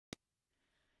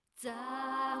残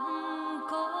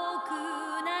酷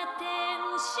な天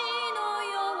使のよ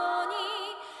うに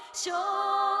少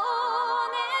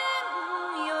年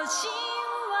よ神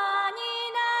話に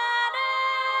なれ。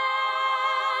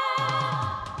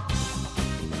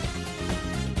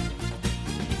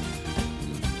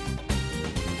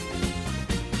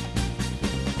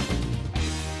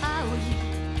青い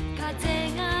風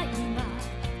が今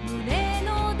胸の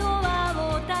ドア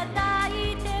を叩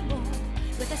いても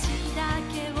私だ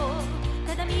けを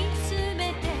ただ見つ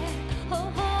めて微笑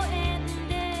ん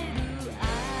でるあ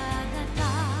なた。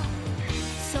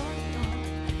そっ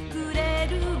とくれ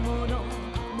るもの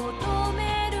求め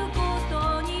ること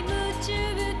に夢中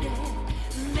で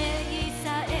運命さ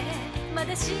えま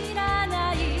だ知らない